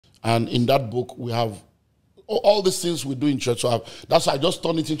And in that book, we have all these things we do in church. So that's why I just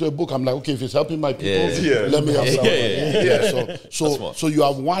turned it into a book. I'm like, okay, if it's helping my people, let me have some. So you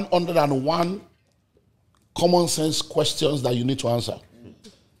have 101 common sense questions that you need to answer.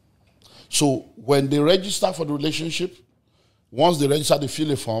 So when they register for the relationship, once they register, they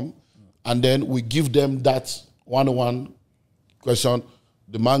fill a form, and then we give them that 101 question.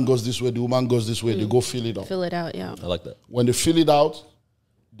 The man goes this way, the woman goes this way, they go fill it out. Fill it out, yeah. I like that. When they fill it out,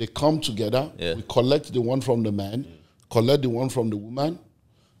 they come together, we collect the one from the man, collect the one from the woman,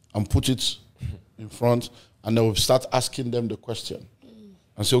 and put it in front, and then we'll start asking them the question.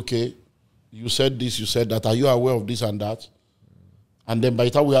 And say, okay, you said this, you said that, are you aware of this and that? And then by the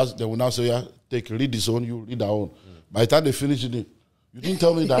time we ask, they will now say, yeah, read this own, you read that own. By the time they finish it, you didn't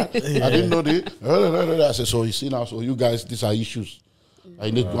tell me that, I didn't know this. I said, so you see now, so you guys, these are issues.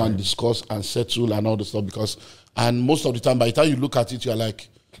 I need to go and discuss and settle and all the stuff, because, and most of the time, by the time you look at it, you're like,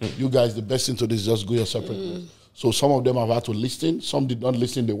 you guys, the best thing to do is just go your separate ways. So some of them have had to listen. Some did not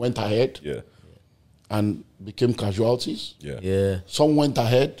listen. They went ahead and became casualties. Some went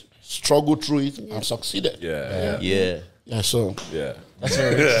ahead, struggled through it, and succeeded. So that's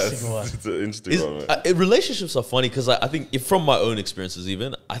an interesting one. It's an interesting one, man. Relationships are funny because I think, from my own experiences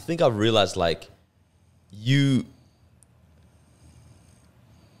even, I think I've realized, like,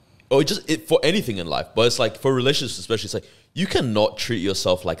 for anything in life, but it's like for relationships especially, it's like you cannot treat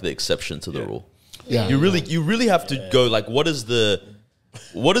yourself like the exception to the rule. You really have to go like, what is the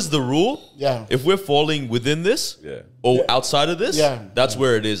rule? If we're falling within this or outside of this, that's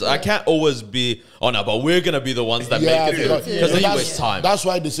where it is. I can't always be, but we're gonna be the ones that make it, because then you waste time. That's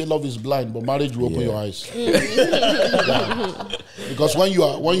why they say love is blind, but marriage will open your eyes. Because when you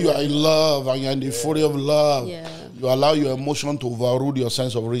are in love and you're in the euphoria of love, you allow your emotion to overrule your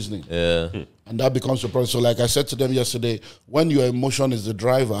sense of reasoning. And that becomes the problem. So like I said to them yesterday, when your emotion is the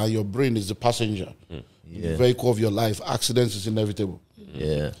driver and your brain is the passenger, the vehicle of your life, accidents is inevitable.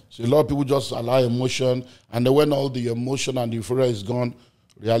 So a lot of people just allow emotion, and then when all the emotion and the euphoria is gone,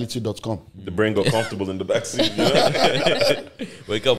 reality.com. The brain got comfortable in the backseat. Wake up